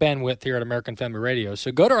got big bandwidth here at American Family Radio. So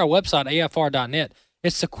go to our website, afr.net.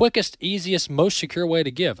 It's the quickest, easiest, most secure way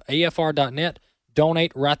to give. afr.net.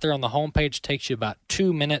 Donate right there on the homepage. Takes you about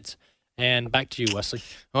 2 minutes. And back to you, Wesley.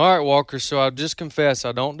 All right, Walker. So I'll just confess,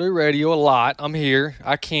 I don't do radio a lot. I'm here.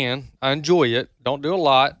 I enjoy it. Don't do a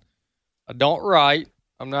lot. I don't write.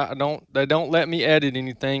 They don't let me edit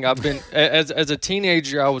anything. I've been as a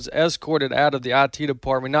teenager, I was escorted out of the IT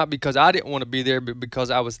department, not because I didn't want to be there, but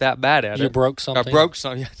because I was that bad at it. You broke something. I broke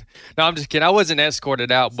something. No, I'm just kidding. I wasn't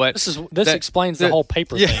escorted out, but this explains the whole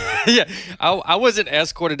paper thing. Yeah, I wasn't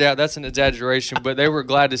escorted out. That's an exaggeration, but they were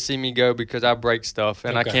glad to see me go because I break stuff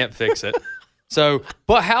and I can't fix it. So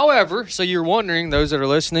you're wondering, those that are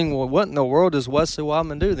listening, well, what in the world does Wesley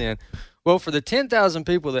Wildman do then? Well, for the 10,000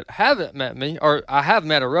 people that haven't met me, or I have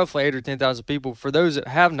met roughly 8,000 or 10,000 people, for those that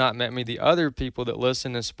have not met me, the other people that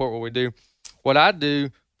listen and support what we do, what I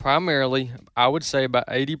do primarily, I would say about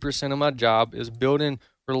 80% of my job is building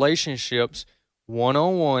relationships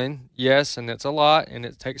one-on-one. Yes, and it's a lot, and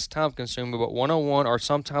it takes time consuming, but one-on-one or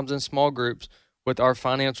sometimes in small groups with our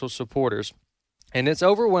financial supporters. And it's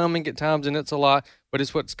overwhelming at times, and it's a lot, but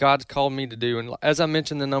it's what God's called me to do. And as I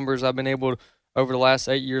mentioned the numbers, I've been able to, over the last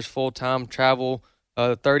 8 years, full-time travel,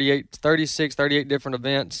 38 different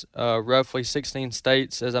events, roughly 16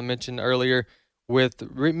 states, as I mentioned earlier,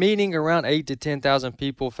 with meeting around 8,000 to 10,000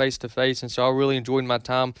 people face-to-face, and so I really enjoyed my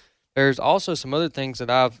time. There's also some other things that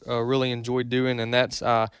I've really enjoyed doing, and that's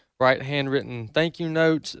write handwritten thank you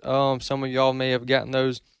notes. Some of y'all may have gotten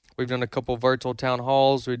those. We've done a couple virtual town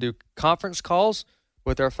halls. We do conference calls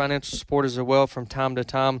with our financial supporters as well from time to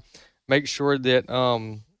time. Make sure that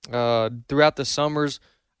throughout the summers,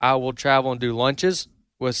 I will travel and do lunches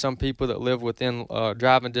with some people that live within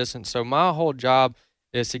driving distance. So my whole job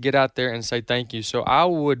is to get out there and say thank you. So I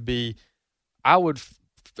would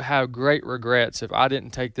have great regrets if I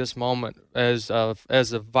didn't take this moment as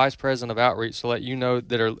the vice president of outreach to let you know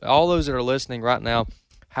that all those that are listening right now,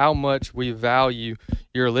 how much we value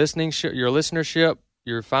your listenership,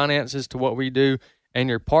 your finances to what we do, and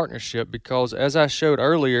your partnership. Because as I showed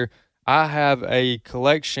earlier, I have a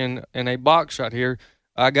collection in a box right here.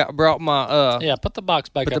 Brought my put the box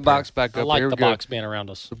back up. Put the box back up. I like the box being around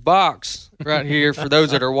us. The box right here, for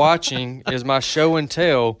those that are watching, is my show and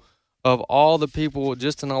tell of all the people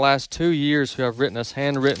just in the last 2 years who have written us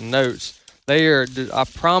handwritten notes. I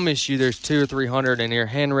promise you, there's 200 or 300 in here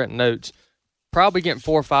handwritten notes. Probably getting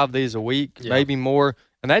 4 or 5 of these a week, maybe more.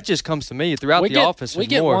 And that just comes to me throughout the office. We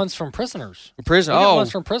get ones from prisoners. I think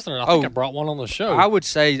I brought one on the show. I would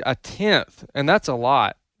say a tenth, and that's a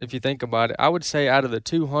lot. if you think about it. I would say out of the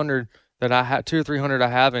 200 that I have, 200 or 300 I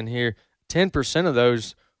have in here, 10% of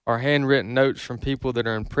those are handwritten notes from people that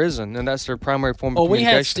are in prison, and that's their primary form of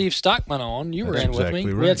communication. We had Steve Stockman on. You were in with me.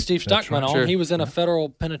 Right. We had Steve Stockman on. Sure. He was in a federal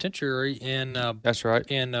penitentiary in. That's right.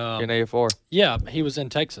 In AFR. Yeah, he was in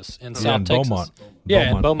Texas, in South Texas.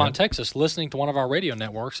 In Beaumont, Texas, listening to one of our radio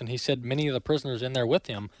networks, and he said many of the prisoners in there with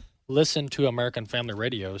him listen to American Family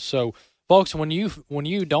Radio. So, folks, when you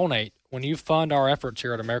donate, when you fund our efforts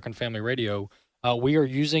here at American Family Radio, we are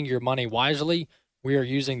using your money wisely. We are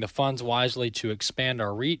using the funds wisely to expand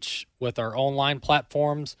our reach with our online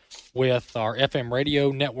platforms, with our FM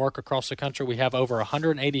radio network across the country. We have over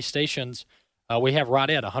 180 stations. We have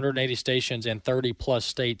right at 180 stations in 30-plus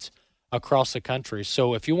states across the country.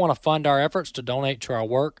 So if you want to fund our efforts to donate to our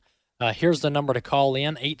work, here's the number to call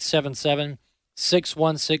in,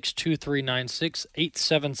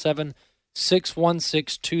 877-616-2396,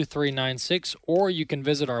 877-616-2396, or you can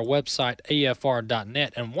visit our website,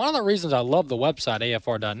 afr.net. And one of the reasons I love the website,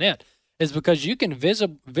 afr.net, is because you can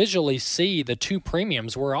visually see the two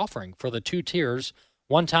premiums we're offering for the two tiers,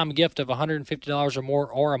 one-time gift of $150 or more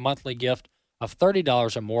or a monthly gift of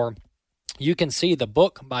 $30 or more. You can see the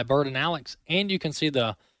book by Bert and Alex, and you can see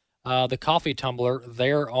the coffee tumbler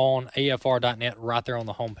there on afr.net right there on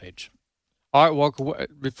the homepage. All right, Walker,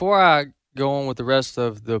 before I go on with the rest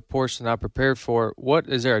of the portion I prepared for,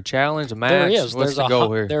 is there a challenge, a match? There is. What's the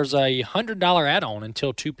goal here? There's a $100 add-on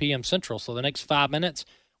until 2 p.m. Central. So the next 5 minutes,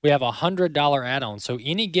 we have a $100 add-on. So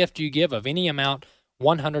any gift you give of any amount,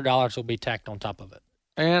 $100 will be tacked on top of it.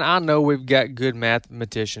 And I know we've got good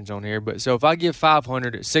mathematicians on here, but so if I give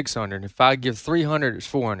 500, it's 600. If I give 300, it's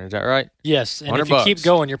 400. Is that right? Yes. And if you keep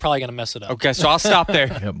going, you're probably going to mess it up. Okay, so I'll stop there.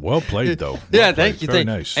 Yeah, well played, though. Thank you. Very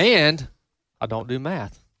nice. And I don't do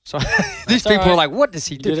math. So these people are like, what does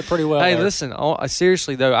he do? You did it pretty well. Hey, there. Listen,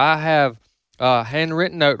 seriously, though, I have a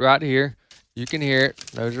handwritten note right here. You can hear it.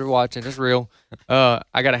 Those who are watching, it's real. I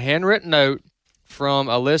got a handwritten note from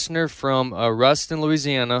a listener from Ruston,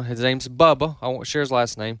 Louisiana. His name's Bubba. I won't share his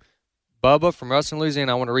last name. Bubba from Ruston,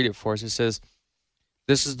 Louisiana. I want to read it for us. It says,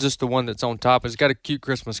 this is just the one that's on top. It's got a cute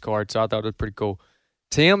Christmas card, so I thought it was pretty cool.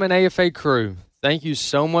 Tim and AFA crew, thank you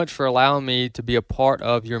so much for allowing me to be a part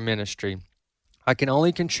of your ministry. I can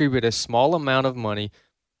only contribute a small amount of money,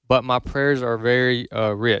 but my prayers are very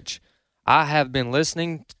rich. I have been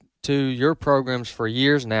listening to your programs for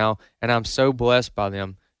years now, and I'm so blessed by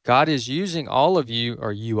them. God is using all of you,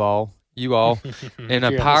 or you all, in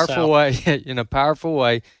a powerful way,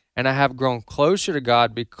 and I have grown closer to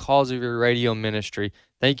God because of your radio ministry.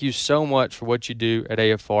 Thank you so much for what you do at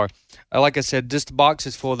AFR. Like I said, just the box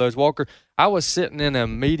is full of those. Walker, I was sitting in a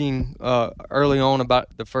meeting early on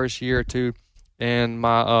about the first year or two, and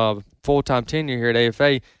my full-time tenure here at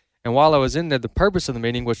AFA. And while I was in there, the purpose of the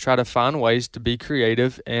meeting was try to find ways to be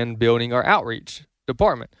creative in building our outreach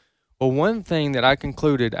department. Well, one thing that I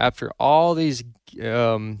concluded after all these,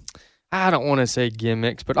 I don't want to say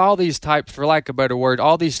gimmicks, but all these types, for lack of a better word,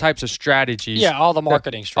 all these types of strategies. Yeah, all the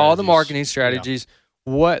marketing strategies.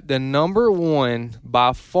 Yeah. What the number one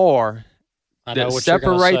by far that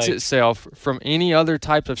separates itself from any other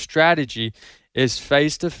type of strategy is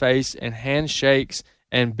face-to-face and handshakes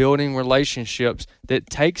and building relationships that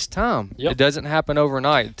takes time. Yep. It doesn't happen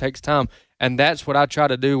overnight. It takes time. And that's what I try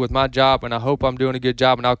to do with my job, and I hope I'm doing a good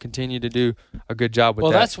job, and I'll continue to do a good job with that.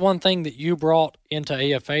 Well, that's one thing that you brought into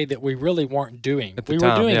AFA that we really weren't doing. We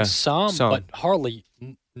were doing some, but hardly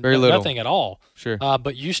very little. Nothing at all. Sure.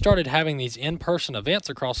 But you started having these in-person events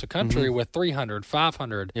across the country with 300,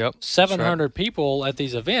 500, 700 people at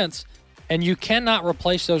these events, and you cannot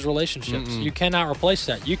replace those relationships. You cannot replace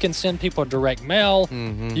that. You can send people direct mail.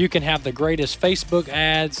 You can have the greatest Facebook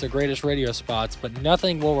ads, the greatest radio spots, but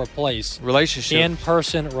nothing will replace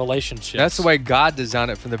in-person relationships. That's the way God designed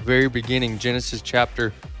it from the very beginning. Genesis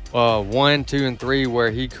chapter 1, 2, and 3, where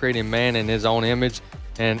he created man in his own image,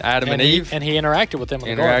 and Adam and Eve. And he interacted with them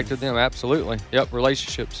in the garden. Interacted with them, absolutely. Yep,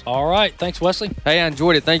 relationships. All right. Thanks, Wesley. Hey, I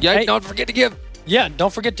enjoyed it. Thank you. Hey, don't forget to give. Yeah,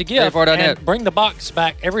 don't forget to give. And bring the box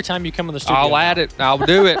back every time you come in the studio. I'll add it. I'll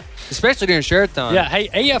do it, especially during Share-a-thon. Yeah, hey,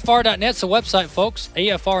 AFR.net's the website, folks.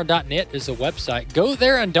 AFR.net is the website. Go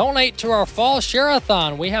there and donate to our fall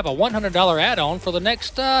Share-a-thon. We have a $100 add-on for the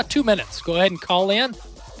next 2 minutes. Go ahead and call in.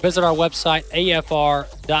 Visit our website,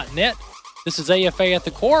 AFR.net. This is AFA at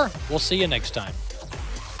the Core. We'll see you next time.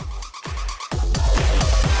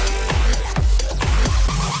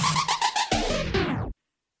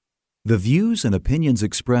 The views and opinions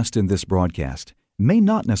expressed in this broadcast may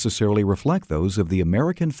not necessarily reflect those of the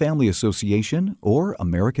American Family Association or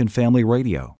American Family Radio.